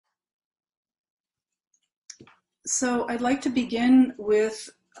So I'd like to begin with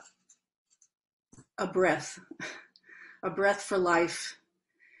a breath, a breath for life.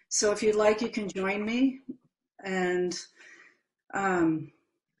 So if you'd like, you can join me. And um,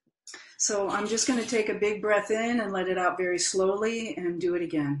 so I'm just going to take a big breath in and let it out very slowly and do it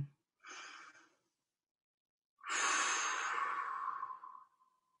again.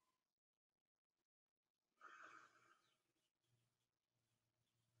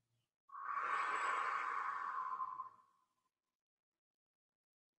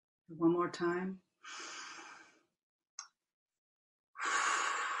 One more time.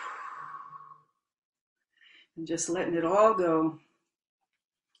 And just letting it all go.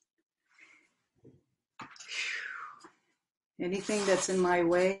 Anything that's in my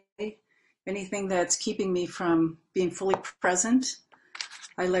way, anything that's keeping me from being fully present,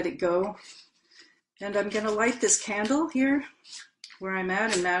 I let it go. And I'm going to light this candle here where I'm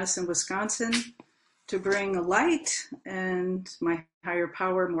at in Madison, Wisconsin, to bring a light and my higher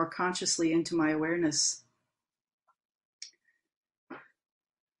power more consciously into my awareness.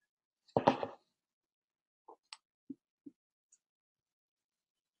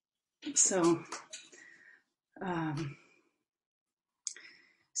 So,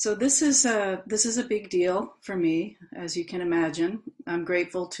 so this is a big deal for me, as you can imagine. I'm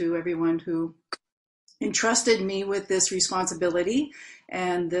grateful to everyone who entrusted me with this responsibility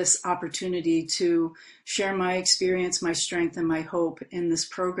and this opportunity to share my experience, my strength, and my hope in this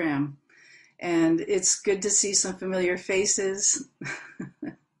program. And it's good to see some familiar faces.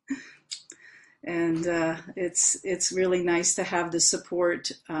 And it's really nice to have the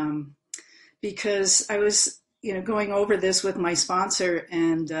support, because I was going over this with my sponsor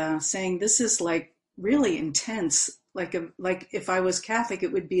and saying this is like really intense. Like if I was Catholic,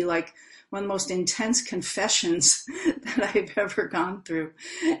 it would be like one of the most intense confessions that I've ever gone through,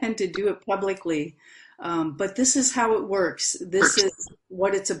 and to do it publicly. But this is how it works. This is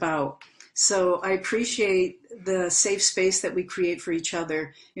what it's about. So I appreciate the safe space that we create for each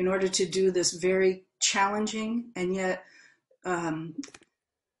other in order to do this very challenging and yet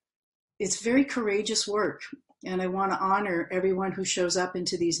it's very courageous work. And I want to honor everyone who shows up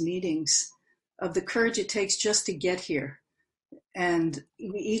into these meetings of the courage it takes just to get here. And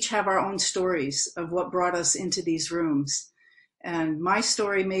we each have our own stories of what brought us into these rooms. And my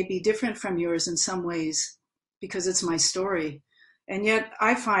story may be different from yours in some ways because it's my story. And yet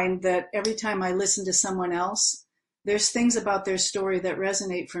I find that every time I listen to someone else, there's things about their story that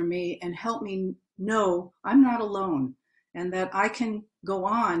resonate for me and help me know I'm not alone, and that I can go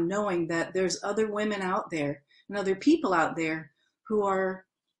on knowing that there's other women out there and other people out there who are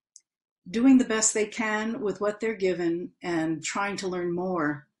doing the best they can with what they're given and trying to learn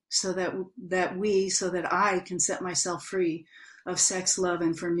more so that I can set myself free of sex, love,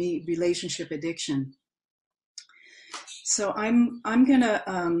 and for me, relationship addiction. So I'm going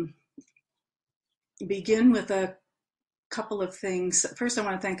to begin with a couple of things. First, I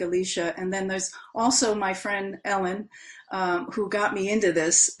want to thank Alicia, and then there's also my friend Ellen, who got me into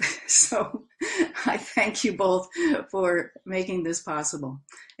this. So I thank you both for making this possible,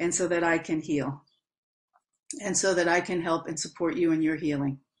 and so that I can heal, and so that I can help and support you in your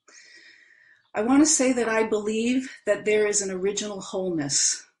healing. I want to say that I believe that there is an original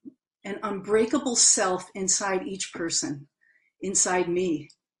wholeness, an unbreakable self inside each person, inside me.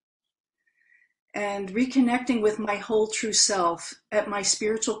 And reconnecting with my whole true self at my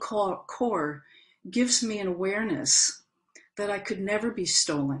spiritual core gives me an awareness that I could never be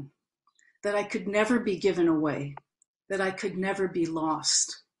stolen, that I could never be given away, that I could never be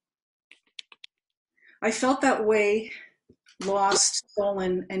lost. I felt that way, lost,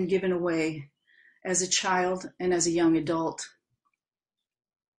 stolen, and given away as a child and as a young adult.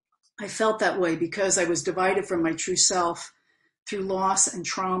 I felt that way because I was divided from my true self through loss and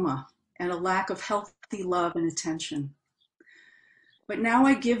trauma and a lack of healthy love and attention. But now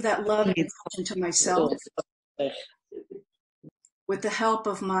I give that love and attention to myself with the help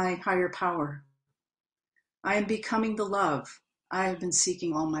of my higher power. I am becoming the love I have been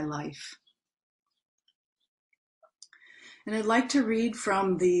seeking all my life. And I'd like to read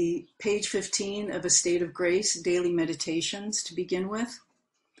from the page 15 of A State of Grace Daily Meditations to begin with.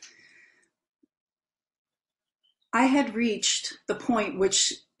 I had reached the point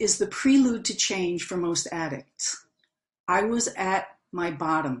which is the prelude to change for most addicts. I was at my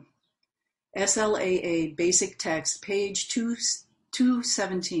bottom. S.L.A.A. Basic Text, page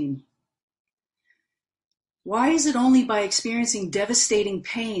 217. Why is it only by experiencing devastating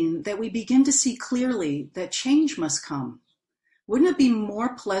pain that we begin to see clearly that change must come? Wouldn't it be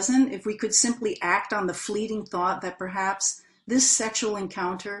more pleasant if we could simply act on the fleeting thought that perhaps this sexual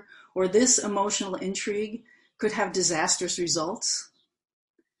encounter or this emotional intrigue could have disastrous results.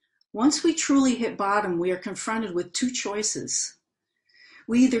 Once we truly hit bottom, we are confronted with two choices.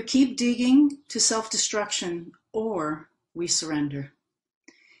 We either keep digging to self-destruction or we surrender.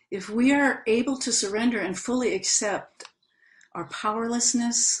 If we are able to surrender and fully accept our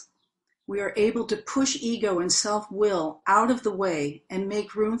powerlessness, we are able to push ego and self-will out of the way and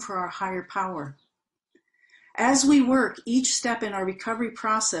make room for our higher power. As we work each step in our recovery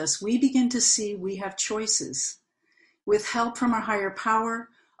process, we begin to see we have choices. With help from our higher power,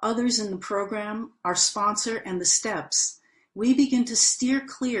 others in the program, our sponsor, and the steps, we begin to steer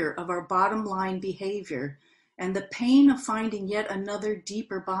clear of our bottom line behavior and the pain of finding yet another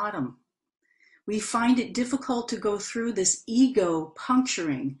deeper bottom. We find it difficult to go through this ego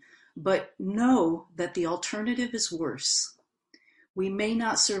puncturing, but know that the alternative is worse. We may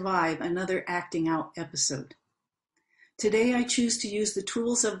not survive another acting out episode. Today, I choose to use the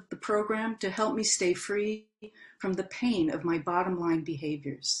tools of the program to help me stay free from the pain of my bottom line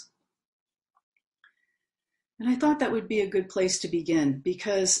behaviors. And I thought that would be a good place to begin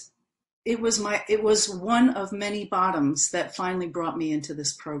because it was one of many bottoms that finally brought me into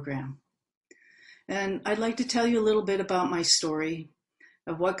this program. And I'd like to tell you a little bit about my story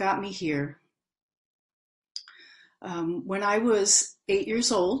of what got me here. When I was 8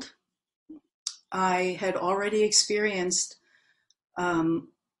 years old, I had already experienced a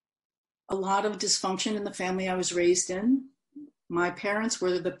lot of dysfunction in the family I was raised in. My parents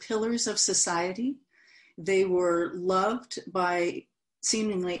were the pillars of society. They were loved by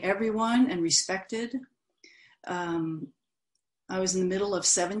seemingly everyone and respected. I was in the middle of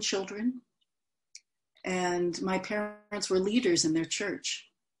 7 children, and my parents were leaders in their church.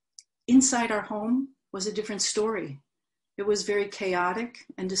 Inside our home was a different story. It was very chaotic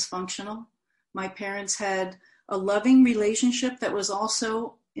and dysfunctional. My parents had a loving relationship that was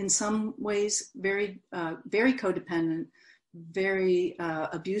also in some ways very codependent, very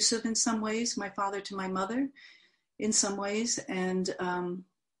abusive in some ways, my father to my mother in some ways. And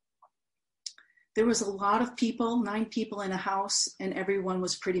there was a lot of people, 9 people in a house, and everyone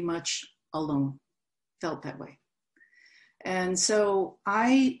was pretty much alone, felt that way. And so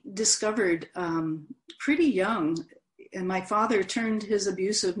I discovered pretty young, and my father turned his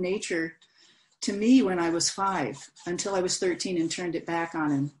abusive nature to me when I was 5 until I was 13 and turned it back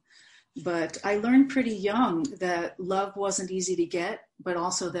on him. But I learned pretty young that love wasn't easy to get, but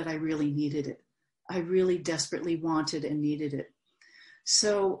also that I really needed it. I really desperately wanted and needed it.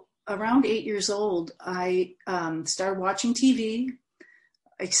 So around 8 years old, I started watching TV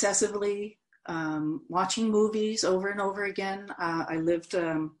excessively, watching movies over and over again. I lived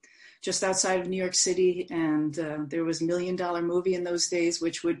just outside of New York City, and there was $1 Million Movie in those days,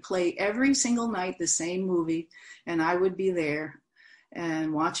 which would play every single night, the same movie, and I would be there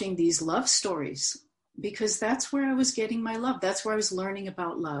and watching these love stories because that's where I was getting my love. That's where I was learning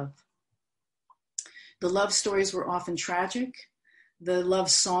about love. The love stories were often tragic. The love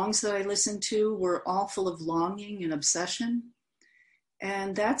songs that I listened to were all full of longing and obsession.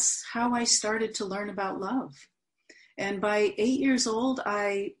 And that's how I started to learn about love. And by 8 years old,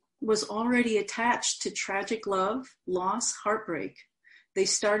 I was already attached to tragic love, loss, heartbreak. They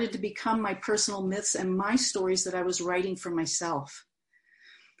started to become my personal myths and my stories that I was writing for myself.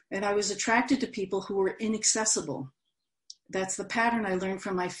 And I was attracted to people who were inaccessible. That's the pattern I learned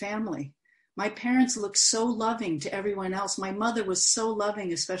from my family. My parents looked so loving to everyone else. My mother was so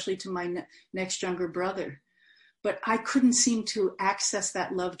loving, especially to my next younger brother. But I couldn't seem to access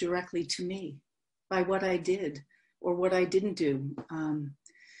that love directly to me by what I did or what I didn't do.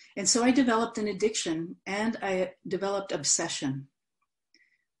 And so I developed an addiction and I developed obsession.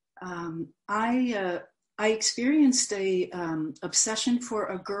 I experienced a obsession for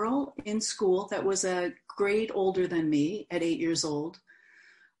a girl in school that was a grade older than me at 8 years old.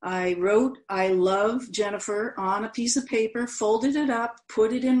 I wrote, "I love Jennifer" on a piece of paper, folded it up,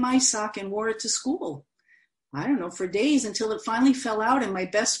 put it in my sock, and wore it to school. I don't know, for days until it finally fell out, and my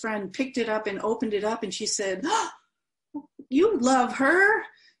best friend picked it up and opened it up, and she said, "Oh, you love her?"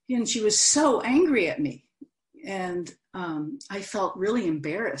 And she was so angry at me. And I felt really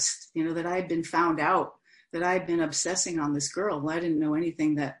embarrassed, that I had been found out, that I had been obsessing on this girl. I didn't know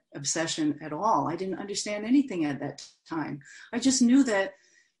anything that obsession at all. I didn't understand anything at that time. I just knew that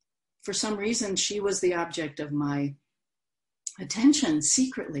for some reason she was the object of my attention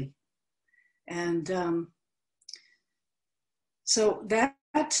secretly. And so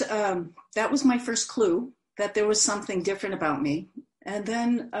that was my first clue that there was something different about me. And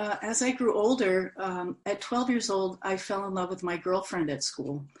then as I grew older, at 12 years old, I fell in love with my girlfriend at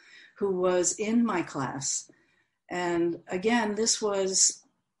school, who was in my class. And again, this was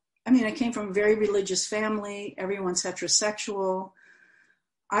I mean, I came from a very religious family. Everyone's heterosexual.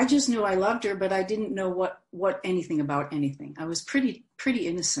 I just knew I loved her, but I didn't know what anything about anything. I was pretty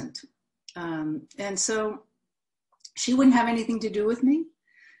innocent. And so she wouldn't have anything to do with me.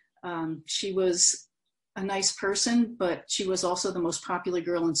 She was a nice person, but she was also the most popular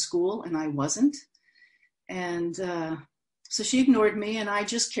girl in school, and I wasn't. And so she ignored me, and I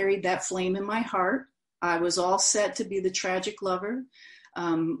just carried that flame in my heart. I was all set to be the tragic lover.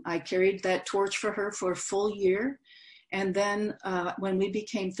 I carried that torch for her for a full year. And then when we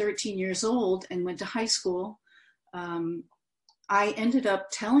became 13 years old and went to high school, I ended up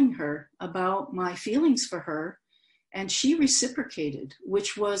telling her about my feelings for her, and she reciprocated,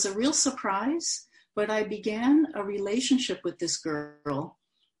 which was a real surprise. But I began a relationship with this girl,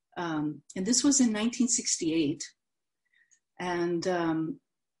 and this was in 1968. And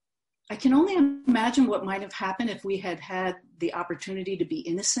I can only imagine what might have happened if we had had the opportunity to be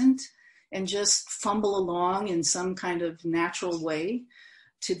innocent and just fumble along in some kind of natural way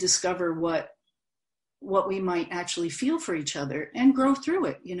to discover what we might actually feel for each other and grow through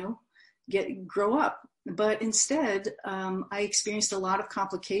it, grow up. But instead, I experienced a lot of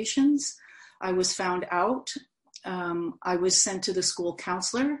complications. I was found out. I was sent to the school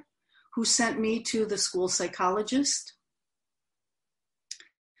counselor, who sent me to the school psychologist.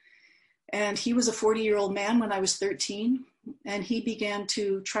 And he was a 40-year-old man when I was 13. And he began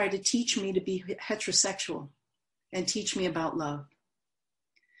to try to teach me to be heterosexual and teach me about love.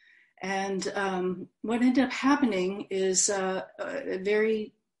 And what ended up happening is and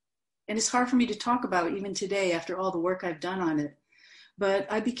it's hard for me to talk about even today after all the work I've done on it, but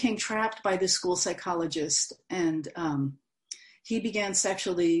I became trapped by this school psychologist, and he began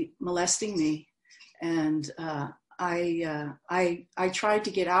sexually molesting me. And I tried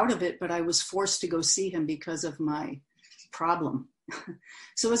to get out of it, but I was forced to go see him because of my problem.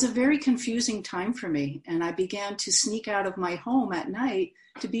 So it was a very confusing time for me. And I began to sneak out of my home at night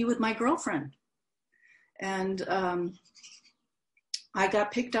to be with my girlfriend. And I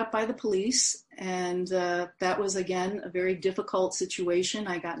got picked up by the police. And that was, again, a very difficult situation.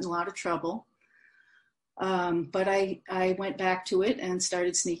 I got in a lot of trouble. But I went back to it and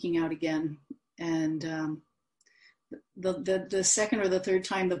started sneaking out again. And the second or the third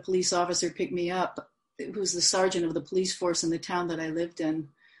time the police officer picked me up, who's the sergeant of the police force in the town that I lived in,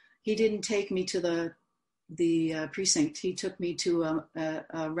 he didn't take me to the precinct. He took me to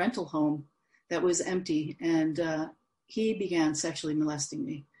a rental home that was empty, and he began sexually molesting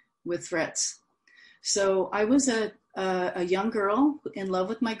me with threats. So I was a young girl in love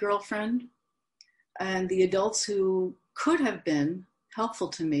with my girlfriend, and the adults who could have been helpful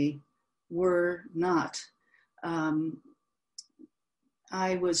to me were not.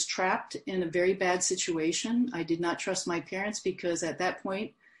 I was trapped in a very bad situation. I did not trust my parents because at that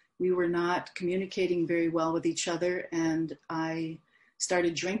point we were not communicating very well with each other, and I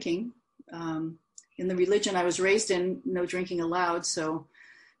started drinking. In the religion I was raised in, no drinking allowed, so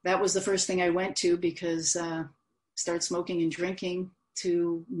that was the first thing I went to, because start smoking and drinking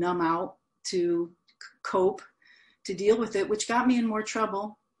to numb out, to cope, to deal with it, which got me in more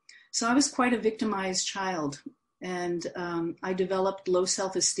trouble. So I was quite a victimized child. And I developed low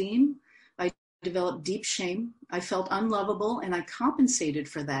self-esteem. I developed deep shame. I felt unlovable, and I compensated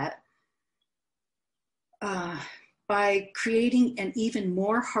for that by creating an even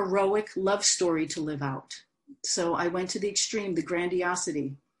more heroic love story to live out. So I went to the extreme, the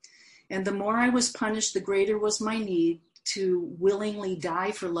grandiosity. And the more I was punished, the greater was my need to willingly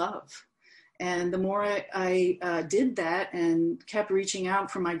die for love. And the more I did that and kept reaching out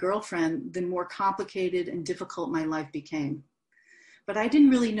for my girlfriend, the more complicated and difficult my life became. But I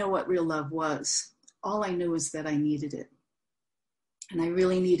didn't really know what real love was. All I knew was that I needed it. And I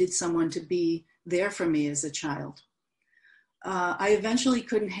really needed someone to be there for me as a child. I eventually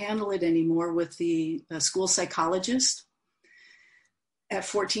couldn't handle it anymore with the school psychologist. At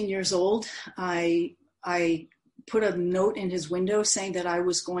 14 years old, I put a note in his window saying that I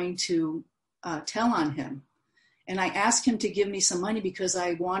was going to tell on him. And I asked him to give me some money because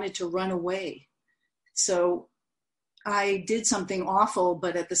I wanted to run away. So I did something awful,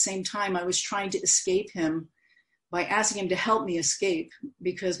 but at the same time, I was trying to escape him by asking him to help me escape,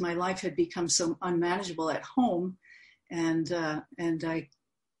 because my life had become so unmanageable at home. And I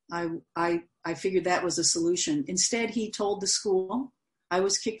figured that was a solution. Instead, he told the school. I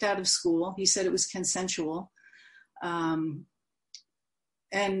was kicked out of school. He said it was consensual.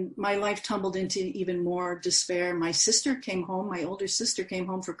 And my life tumbled into even more despair. My sister came home. My older sister came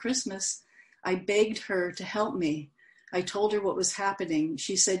home for Christmas. I begged her to help me. I told her what was happening.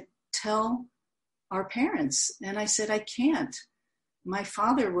 She said, "Tell our parents." And I said, "I can't. my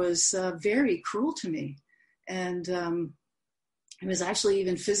father was very cruel to me. And he was actually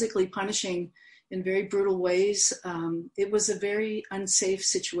even physically punishing in very brutal ways. It was a very unsafe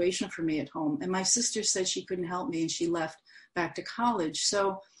situation for me at home. And my sister said she couldn't help me, and she left back to college.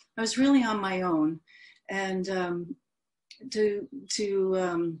 So I was really on my own. And to fill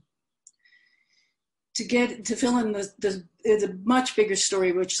in the much bigger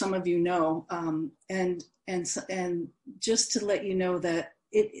story, which some of you know, and just to let you know that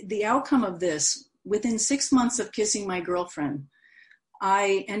the outcome of this, within 6 months of kissing my girlfriend,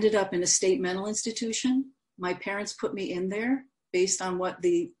 I ended up in a state mental institution. My parents put me in there based on what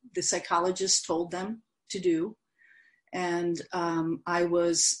the psychologist told them to do. And it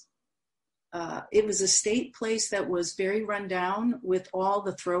was a state place that was very run down with all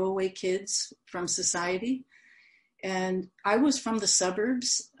the throwaway kids from society. And I was from the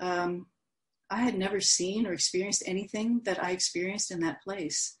suburbs. I had never seen or experienced anything that I experienced in that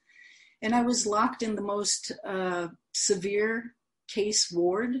place. And I was locked in the most severe case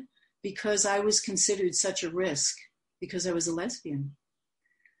ward because I was considered such a risk because I was a lesbian.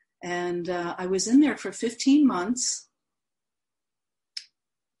 And I was in there for 15 months.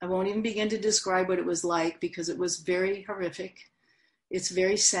 I won't even begin to describe what it was like because it was very horrific. It's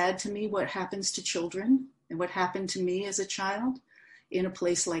very sad to me what happens to children and what happened to me as a child in a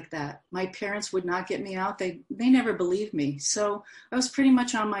place like that. My parents would not get me out. They never believed me. So I was pretty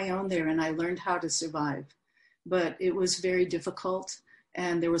much on my own there, and I learned how to survive. But it was very difficult,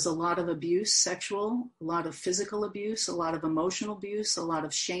 and there was a lot of abuse, sexual, a lot of physical abuse, a lot of emotional abuse, a lot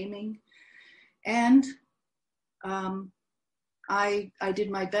of shaming. And I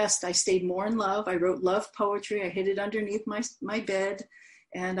did my best. I stayed more in love. I wrote love poetry. I hid it underneath my bed.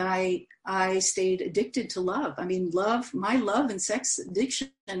 And I stayed addicted to love. I mean, my love and sex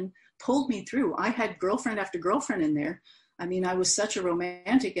addiction pulled me through. I had girlfriend after girlfriend in there. I mean, I was such a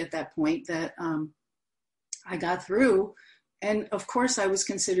romantic at that point that I got through. And of course I was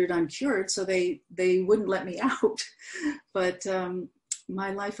considered uncured, so they wouldn't let me out. But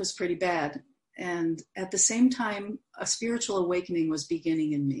my life was pretty bad. And at the same time, a spiritual awakening was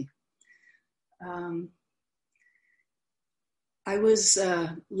beginning in me. I was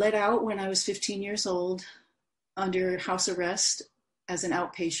let out when I was 15 years old under house arrest as an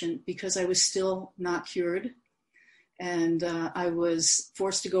outpatient because I was still not cured. And I was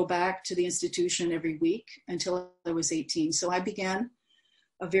forced to go back to the institution every week until I was 18. So I began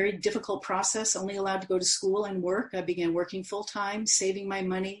a very difficult process, only allowed to go to school and work. I began working full time, saving my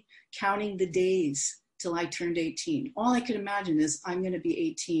money, counting the days till I turned 18. All I could imagine is I'm going to be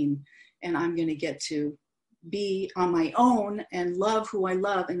 18 and I'm going to get to be on my own and love who I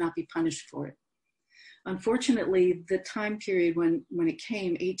love and not be punished for it. Unfortunately, the time period when it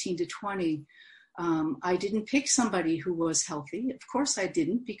came, 18 to 20, I didn't pick somebody who was healthy. Of course I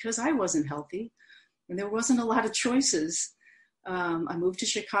didn't, because I wasn't healthy and there wasn't a lot of choices. I moved to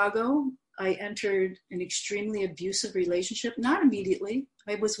Chicago. I entered an extremely abusive relationship, not immediately.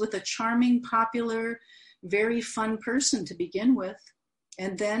 I was with a charming, popular, very fun person to begin with.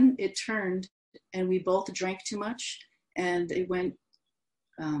 And then it turned and we both drank too much and it went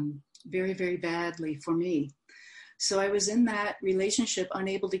very, very badly for me. So I was in that relationship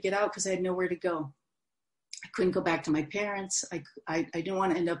unable to get out because I had nowhere to go. I couldn't go back to my parents. I didn't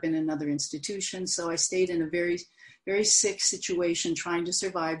want to end up in another institution. So I stayed in a very, very sick situation, trying to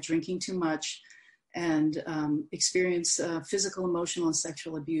survive, drinking too much, and experienced physical, emotional, and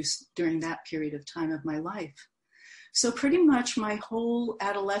sexual abuse during that period of time of my life. So pretty much my whole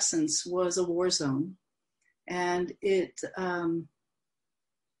adolescence was a war zone. And it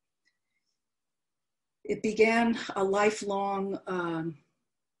began a lifelong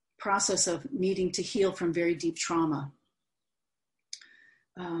process of needing to heal from very deep trauma.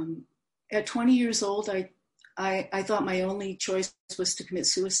 At 20 years old, I thought my only choice was to commit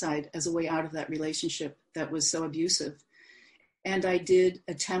suicide as a way out of that relationship that was so abusive. And I did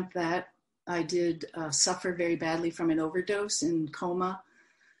attempt that. I did suffer very badly from an overdose and coma.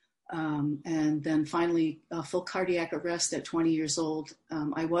 And then finally, full cardiac arrest at 20 years old.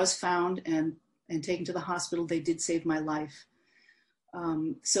 I was found and taken to the hospital. They did save my life.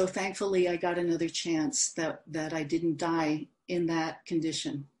 So thankfully, I got another chance that I didn't die in that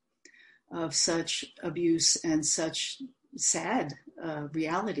condition of such abuse and such sad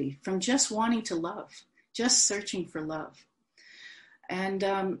reality from just wanting to love, just searching for love. And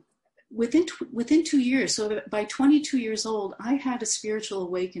within 2 years, so by 22 years old, I had a spiritual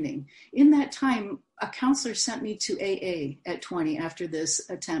awakening. In that time, a counselor sent me to AA at 20 after this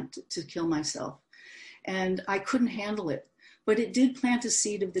attempt to kill myself. And I couldn't handle it, but it did plant a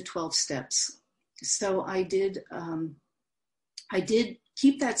seed of the 12 steps. So I did I did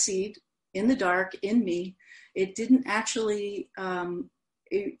keep that seed in the dark in me. It didn't actually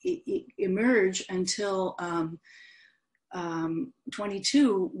emerge until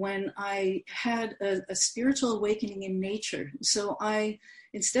 22, when I had a spiritual awakening in nature. So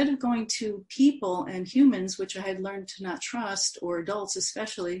instead of going to people and humans, which I had learned to not trust, or adults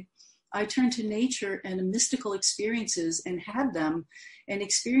especially, I turned to nature and mystical experiences and had them, and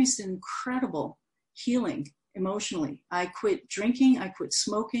experienced an incredible healing emotionally. I quit drinking, I quit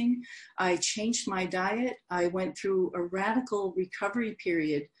smoking, I changed my diet. I went through a radical recovery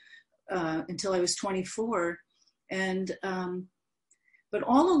period until I was 24. And but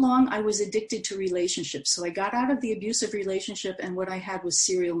all along I was addicted to relationships. So I got out of the abusive relationship, and what I had was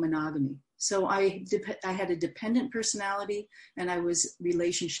serial monogamy. So I had a dependent personality, and I was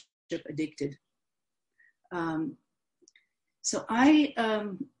relationship addicted. So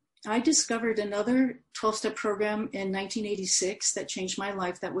I discovered another 12-step program in 1986 that changed my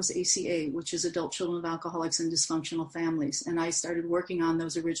life. That was ACA, which is Adult Children of Alcoholics and Dysfunctional Families. And I started working on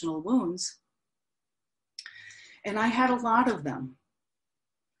those original wounds. And I had a lot of them.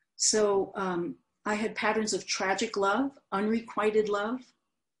 So I had patterns of tragic love, unrequited love,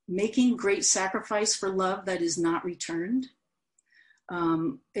 making great sacrifice for love that is not returned.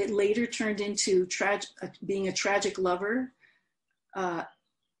 It later turned into being a tragic lover.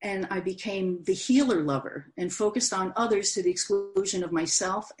 And I became the healer lover and focused on others to the exclusion of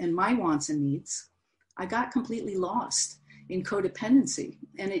myself and my wants and needs. I got completely lost in codependency,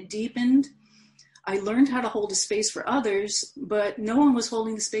 and it deepened. I learned how to hold a space for others, but no one was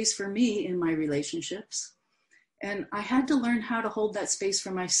holding the space for me in my relationships. And I had to learn how to hold that space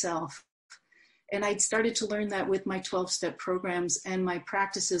for myself. And I'd started to learn that with my 12-step programs and my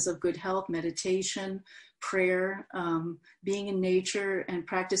practices of good health, meditation, prayer, being in nature, and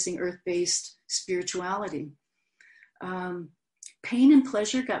practicing earth-based spirituality. Pain and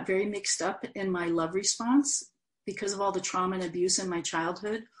pleasure got very mixed up in my love response because of all the trauma and abuse in my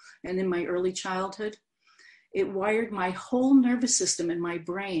childhood and in my early childhood. It wired my whole nervous system and my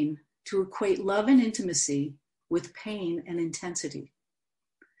brain to equate love and intimacy with pain and intensity.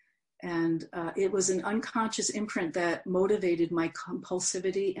 And it was an unconscious imprint that motivated my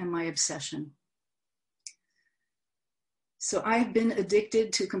compulsivity and my obsession. So I've been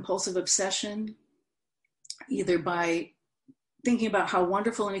addicted to compulsive obsession, either by thinking about how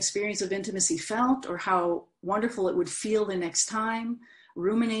wonderful an experience of intimacy felt, or how wonderful it would feel the next time,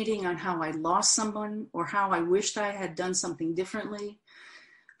 ruminating on how I lost someone, or how I wished I had done something differently,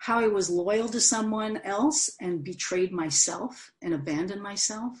 how I was loyal to someone else and betrayed myself and abandoned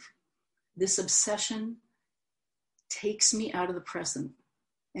myself. This obsession takes me out of the present,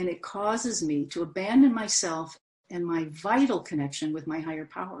 and it causes me to abandon myself and my vital connection with my higher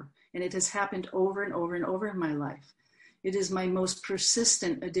power. And it has happened over and over and over in my life. It is my most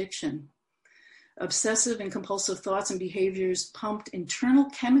persistent addiction. Obsessive and compulsive thoughts and behaviors pumped internal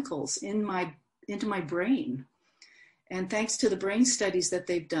chemicals into my brain. And thanks to the brain studies that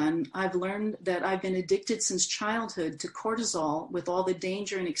they've done, I've learned that I've been addicted since childhood to cortisol with all the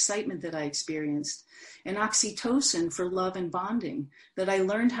danger and excitement that I experienced, and oxytocin for love and bonding, that I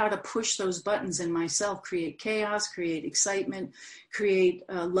learned how to push those buttons in myself, create chaos, create excitement, create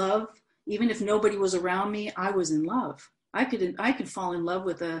love. Even if nobody was around me, I was in love. I could fall in love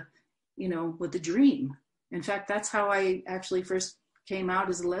with a dream. In fact, that's how I actually first came out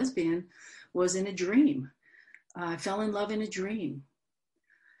as a lesbian, was in a dream. I fell in love in a dream.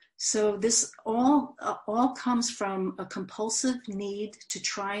 So this all comes from a compulsive need to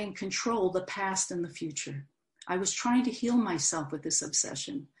try and control the past and the future. I was trying to heal myself with this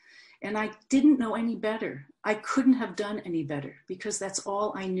obsession, and I didn't know any better. I couldn't have done any better because that's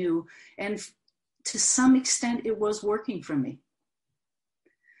all I knew. And to some extent, it was working for me.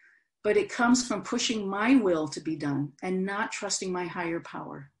 But it comes from pushing my will to be done and not trusting my higher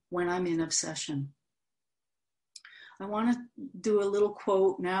power when I'm in obsession. I want to do a little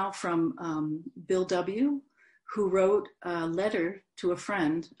quote now from Bill W., who wrote a letter to a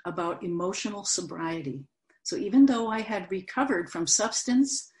friend about emotional sobriety. So even though I had recovered from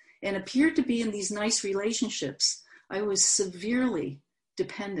substance and appeared to be in these nice relationships, I was severely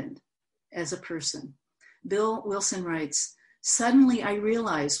dependent as a person. Bill Wilson writes, "Suddenly I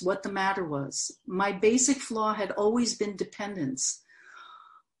realized what the matter was. My basic flaw had always been dependence.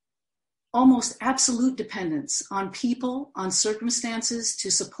 Almost absolute dependence on people, on circumstances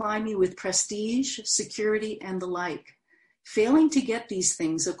to supply me with prestige, security, and the like. Failing to get these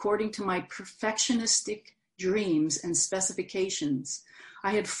things according to my perfectionistic dreams and specifications,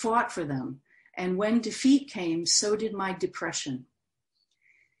 I had fought for them, and when defeat came, so did my depression.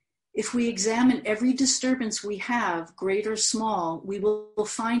 If we examine every disturbance we have, great or small, we will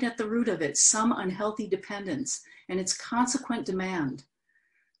find at the root of it some unhealthy dependence and its consequent demand.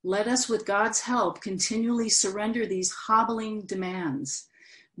 Let us, with God's help, continually surrender these hobbling demands.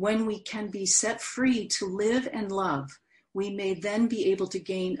 When we can be set free to live and love, we may then be able to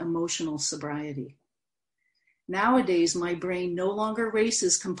gain emotional sobriety. Nowadays, my brain no longer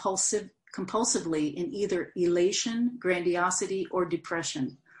races compulsively in either elation, grandiosity, or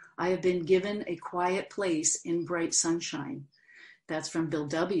depression. I have been given a quiet place in bright sunshine. That's from Bill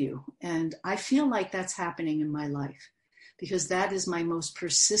W. And I feel like that's happening in my life because that is my most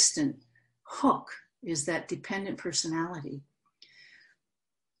persistent hook, is that dependent personality.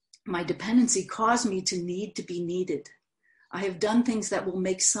 My dependency caused me to need to be needed. I have done things that will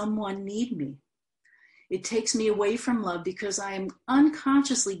make someone need me. It takes me away from love because I am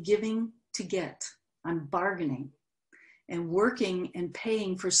unconsciously giving to get. I'm bargaining and working and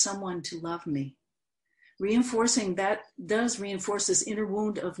paying for someone to love me. Reinforcing that does reinforce this inner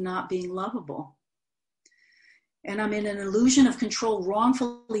wound of not being lovable. And I'm in an illusion of control,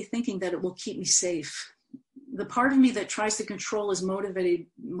 wrongfully thinking that it will keep me safe. The part of me that tries to control is motivated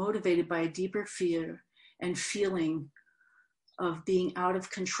by a deeper fear and feeling of being out of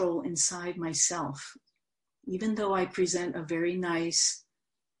control inside myself. Even though I present a very nice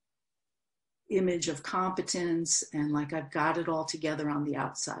image of competence and like I've got it all together on the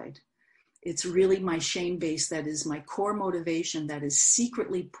outside, it's really my shame base that is my core motivation that is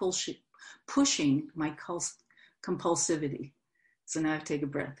secretly pushing my compulsivity. So now I take a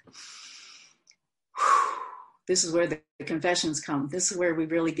breath. This is where the confessions come. This is where we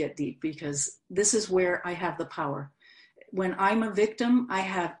really get deep because this is where I have the power. When I'm a victim, I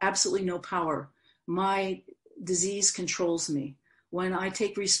have absolutely no power. My disease controls me. When I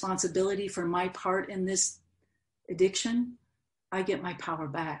take responsibility for my part in this addiction, I get my power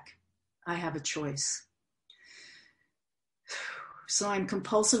back. I have a choice. So I'm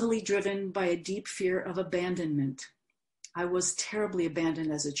compulsively driven by a deep fear of abandonment. I was terribly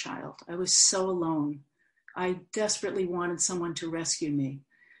abandoned as a child. I was so alone. I desperately wanted someone to rescue me.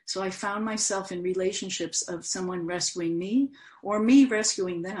 So I found myself in relationships of someone rescuing me or me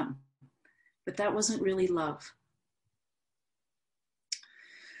rescuing them. But that wasn't really love.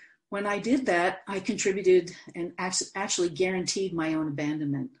 When I did that, I contributed and actually guaranteed my own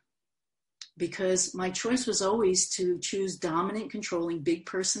abandonment because my choice was always to choose dominant, controlling, big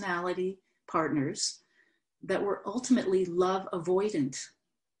personality partners that were ultimately love avoidant,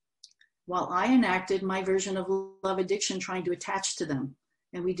 while I enacted my version of love addiction, trying to attach to them.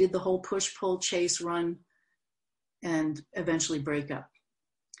 And we did the whole push, pull, chase, run, and eventually break up.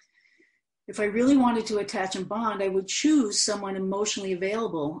 If I really wanted to attach and bond, I would choose someone emotionally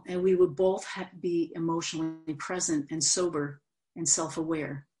available, and we would both be emotionally present and sober and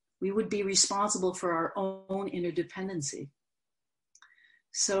self-aware. We would be responsible for our own interdependency.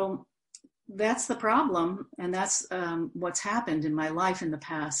 So that's the problem, and that's what's happened in my life in the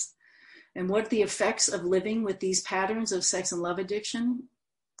past. And what the effects of living with these patterns of sex and love addiction,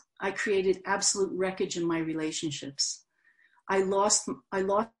 I created absolute wreckage in my relationships. I lost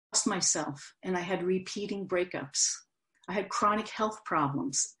myself, and I had repeating breakups. I had chronic health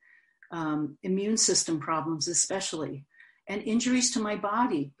problems, immune system problems especially, and injuries to my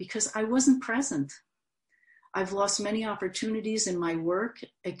body because I wasn't present. I've lost many opportunities in my work.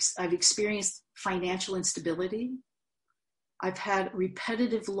 I've experienced financial instability. I've had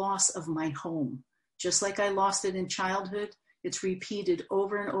repetitive loss of my home. Just like I lost it in childhood, it's repeated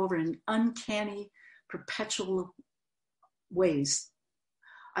over and over in uncanny, perpetual ways.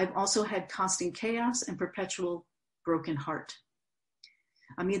 I've also had constant chaos and perpetual broken heart.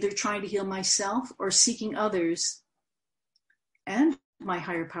 I'm either trying to heal myself or seeking others and my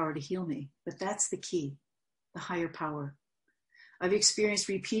higher power to heal me. But that's the key, the higher power. I've experienced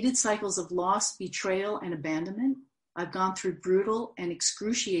repeated cycles of loss, betrayal, and abandonment. I've gone through brutal and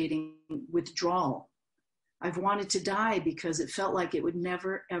excruciating withdrawal. I've wanted to die because it felt like it would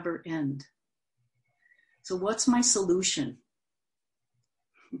never, ever end. So what's my solution?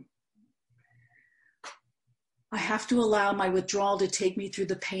 I have to allow my withdrawal to take me through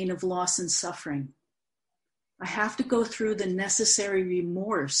the pain of loss and suffering. I have to go through the necessary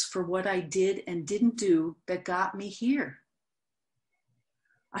remorse for what I did and didn't do that got me here.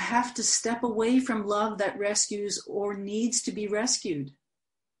 I have to step away from love that rescues or needs to be rescued.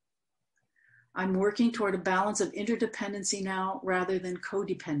 I'm working toward a balance of interdependency now rather than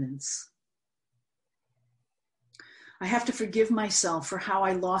codependence. I have to forgive myself for how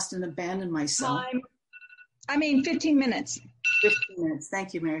I lost and abandoned myself. 15 minutes. 15 minutes.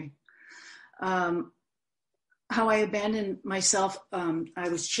 Thank you, Mary. how I abandoned myself. I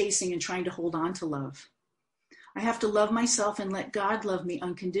was chasing and trying to hold on to love. I have to love myself and let God love me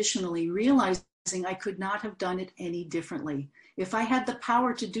unconditionally, realizing I could not have done it any differently. If I had the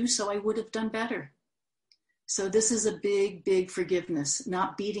power to do so, I would have done better. So this is a big, big forgiveness,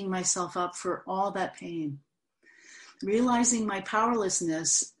 not beating myself up for all that pain. Realizing my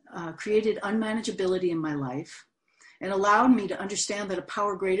powerlessness created unmanageability in my life and allowed me to understand that a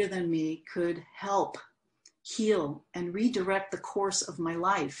power greater than me could help, heal, and redirect the course of my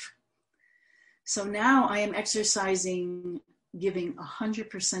life. So now I am exercising, giving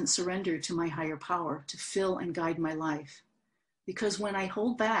 100% surrender to my higher power to fill and guide my life. Because when I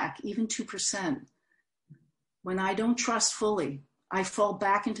hold back even 2%, when I don't trust fully, I fall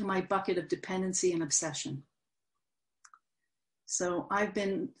back into my bucket of dependency and obsession. So I've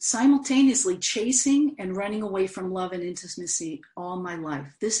been simultaneously chasing and running away from love and intimacy all my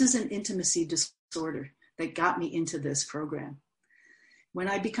life. This is an intimacy disorder that got me into this program. When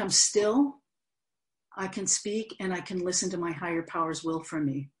I become still, I can speak and I can listen to my higher power's will for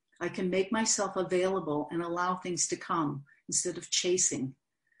me. I can make myself available and allow things to come instead of chasing.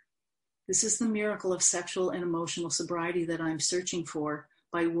 This is the miracle of sexual and emotional sobriety that I'm searching for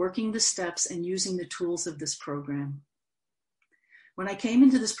by working the steps and using the tools of this program. When I came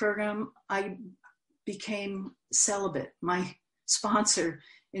into this program, I became celibate. My sponsor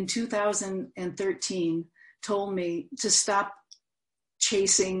in 2013 told me to stop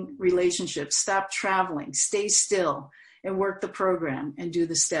chasing relationships, stop traveling, stay still, and work the program and do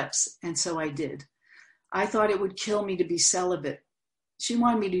the steps. And so I did. I thought it would kill me to be celibate. She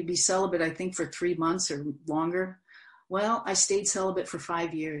wanted me to be celibate, I think, for 3 months or longer. Well, I stayed celibate for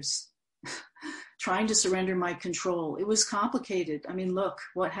 5 years, trying to surrender my control. It was complicated. I mean, look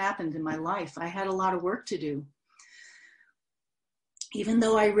what happened in my life. I had a lot of work to do. Even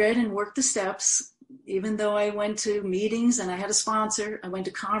though I read and worked the steps, even though I went to meetings and I had a sponsor, I went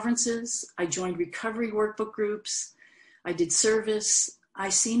to conferences, I joined recovery workbook groups, I did service, I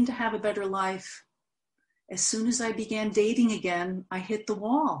seemed to have a better life. As soon as I began dating again, I hit the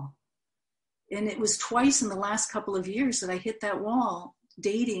wall. And it was twice in the last couple of years that I hit that wall,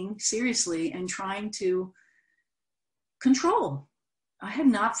 dating seriously and trying to control. I had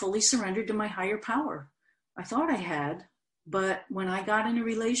not fully surrendered to my higher power. I thought I had, but when I got in a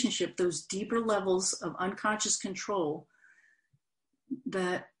relationship, those deeper levels of unconscious control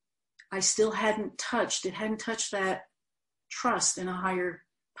that I still hadn't touched, it hadn't touched that trust in a higher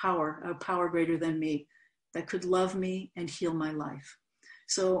power, a power greater than me, that could love me and heal my life.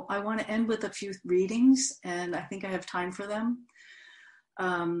 So I want to end with a few readings, and I think I have time for them.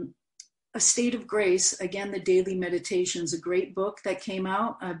 A State of Grace, again, the Daily Meditations, a great book that came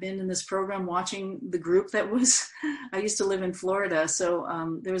out. I've been in this program watching the group that was, I used to live in Florida,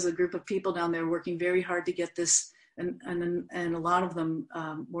 so there was a group of people down there working very hard to get this, and a lot of them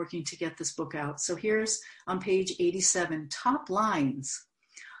working to get this book out. So here's on page 87, top lines.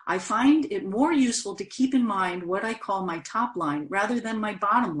 I find it more useful to keep in mind what I call my top line rather than my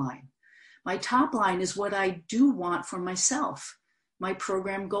bottom line. My top line is what I do want for myself, my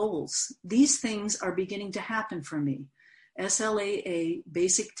program goals. These things are beginning to happen for me. S.L.A.A.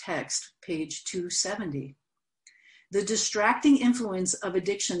 Basic Text, page 270. The distracting influence of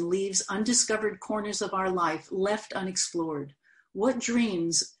addiction leaves undiscovered corners of our life left unexplored. What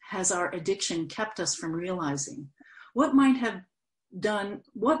dreams has our addiction kept us from realizing? What might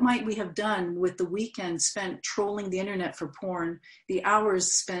we have done with the weekend spent trolling the internet for porn, the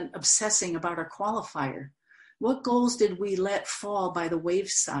hours spent obsessing about our qualifier? What goals did we let fall by the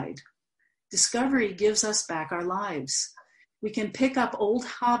wayside? Discovery gives us back our lives. We can pick up old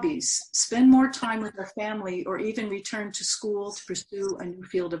hobbies, spend more time with our family, or even return to school to pursue a new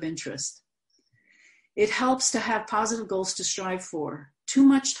field of interest. It helps to have positive goals to strive for. Too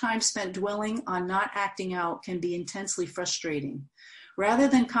much time spent dwelling on not acting out can be intensely frustrating. Rather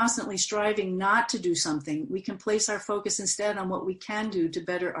than constantly striving not to do something, we can place our focus instead on what we can do to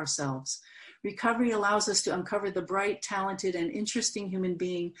better ourselves. Recovery allows us to uncover the bright, talented, and interesting human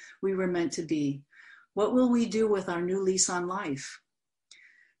being we were meant to be. What will we do with our new lease on life?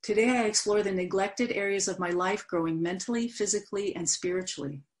 Today, I explore the neglected areas of my life, growing mentally, physically, and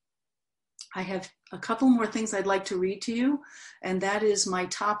spiritually. I have a couple more things I'd like to read to you, and that is my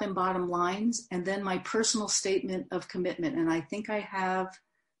top and bottom lines, and then my personal statement of commitment. And I think I have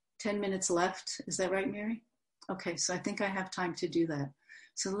 10 minutes left. Is that right, Mary? Okay, so I think I have time to do that.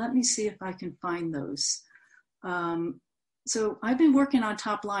 So let me see if I can find those. So I've been working on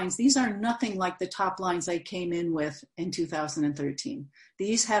top lines. These are nothing like the top lines I came in with in 2013.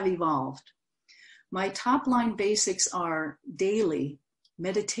 These have evolved. My top line basics are daily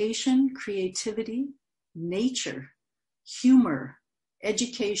meditation, creativity, nature, humor,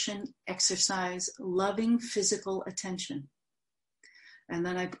 education, exercise, loving physical attention. And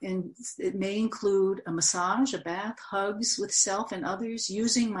then it may include a massage, a bath, hugs with self and others,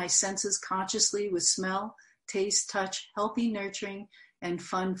 using my senses consciously with smell, taste, touch, healthy, nurturing, and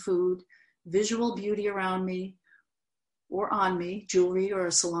fun food, visual beauty around me or on me, jewelry or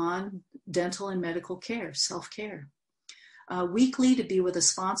a salon, dental and medical care, self-care. Weekly to be with a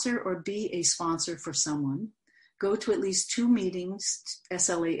sponsor or be a sponsor for someone. Go to at least 2 meetings,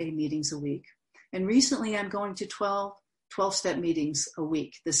 S.L.A.A. meetings a week. And recently I'm going to 12-step meetings a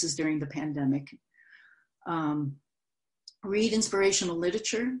week. This is during the pandemic. Read inspirational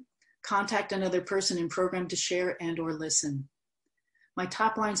literature, contact another person in program to share and or listen. My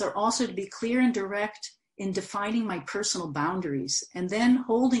top lines are also to be clear and direct in defining my personal boundaries and then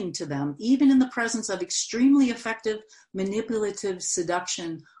holding to them, even in the presence of extremely effective manipulative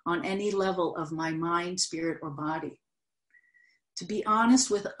seduction on any level of my mind, spirit, or body. To be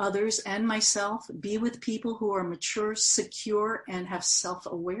honest with others and myself, be with people who are mature, secure, and have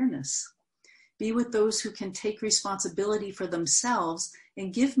self-awareness. Be with those who can take responsibility for themselves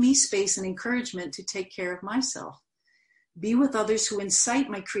and give me space and encouragement to take care of myself. Be with others who incite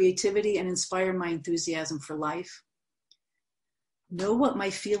my creativity and inspire my enthusiasm for life. Know what my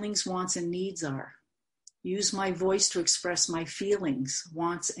feelings, wants, and needs are. Use my voice to express my feelings,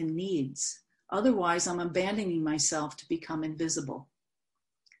 wants, and needs. Otherwise, I'm abandoning myself to become invisible.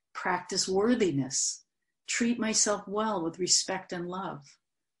 Practice worthiness. Treat myself well with respect and love.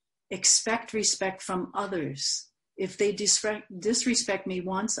 Expect respect from others. If they disrespect me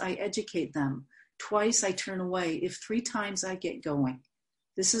once, I educate them. Twice, I turn away. If 3 times, I get going.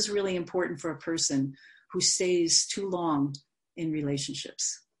 This is really important for a person who stays too long in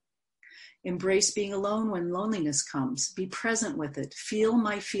relationships. Embrace being alone when loneliness comes. Be present with it. Feel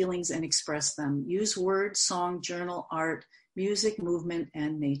my feelings and express them. Use words, song, journal, art, music, movement,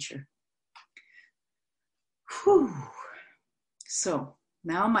 and nature. Whew. So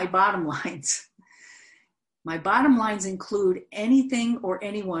now my bottom lines. My bottom lines include anything or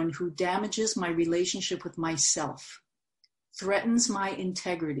anyone who damages my relationship with myself, threatens my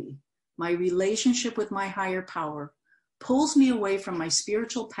integrity, my relationship with my higher power, pulls me away from my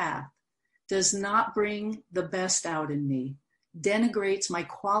spiritual path, does not bring the best out in me, denigrates my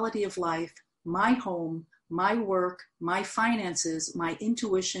quality of life, my home, my work, my finances, my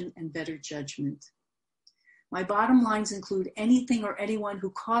intuition, and better judgment. My bottom lines include anything or anyone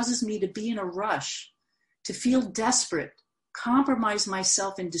who causes me to be in a rush, to feel desperate, compromise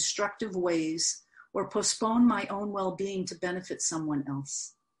myself in destructive ways, or postpone my own well-being to benefit someone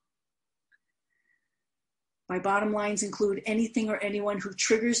else. My bottom lines include anything or anyone who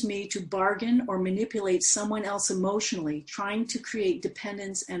triggers me to bargain or manipulate someone else emotionally, trying to create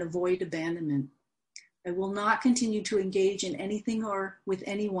dependence and avoid abandonment. I will not continue to engage in anything or with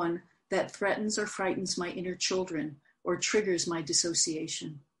anyone that threatens or frightens my inner children or triggers my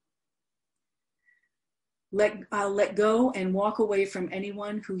dissociation. I'll let go and walk away from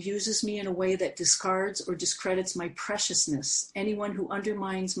anyone who uses me in a way that discards or discredits my preciousness, anyone who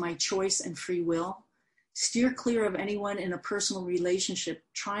undermines my choice and free will. Steer clear of anyone in a personal relationship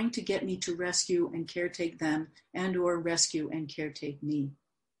trying to get me to rescue and caretake them and or rescue and caretake me.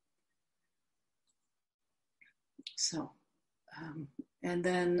 So, and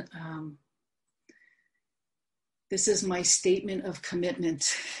then this is my statement of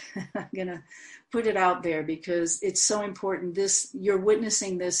commitment. I'm gonna put it out there because it's so important. You're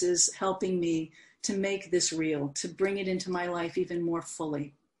witnessing this is helping me to make this real, to bring it into my life even more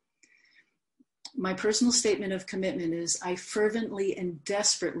fully. My personal statement of commitment is I fervently and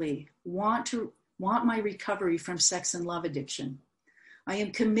desperately want my recovery from sex and love addiction. I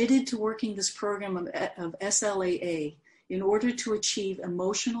am committed to working this program of S.L.A.A. in order to achieve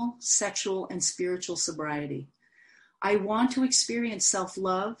emotional, sexual, and spiritual sobriety. I want to experience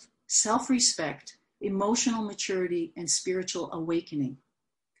self-love, self-respect, emotional maturity, and spiritual awakening.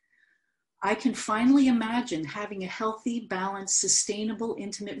 I can finally imagine having a healthy, balanced, sustainable,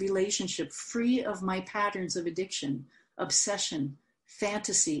 intimate relationship free of my patterns of addiction, obsession,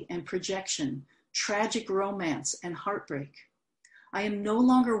 fantasy, and projection, tragic romance, and heartbreak. I am no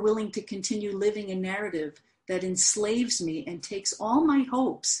longer willing to continue living a narrative that enslaves me and takes all my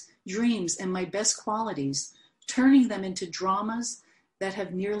hopes, dreams, and my best qualities, turning them into dramas that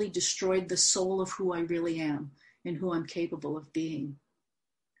have nearly destroyed the soul of who I really am and who I'm capable of being.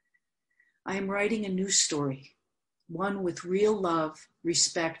 I am writing a new story, one with real love,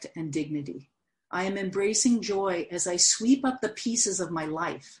 respect, and dignity. I am embracing joy as I sweep up the pieces of my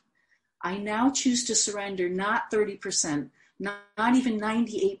life. I now choose to surrender not 30%, not even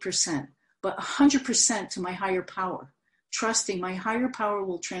 98%, but 100% to my higher power, trusting my higher power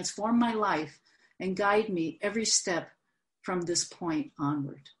will transform my life and guide me every step from this point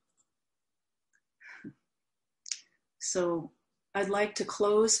onward. So I'd like to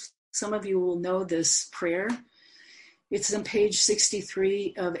close. Some of you will know this prayer. It's on page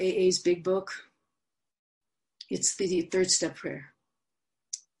 63 of AA's big book. It's the third step prayer.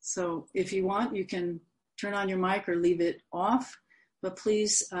 So if you want, you can turn on your mic or leave it off, but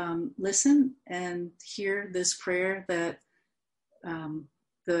please listen and hear this prayer that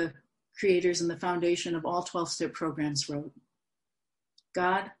the creators and the foundation of all 12-step programs wrote.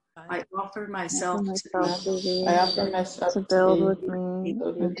 God, I offer myself to thee. I offer myself to build with me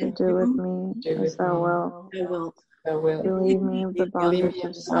and to do with me as thou wilt. Relieve me of the bondage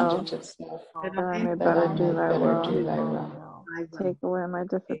of self, that I may better do thy will. Take away my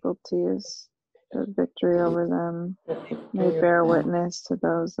difficulties, that victory over them may bear witness to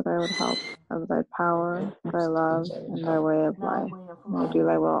those that I would help of thy power, thy love, and thy way of life. May I do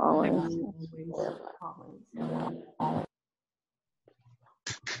thy will always.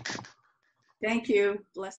 Thank you. Bless.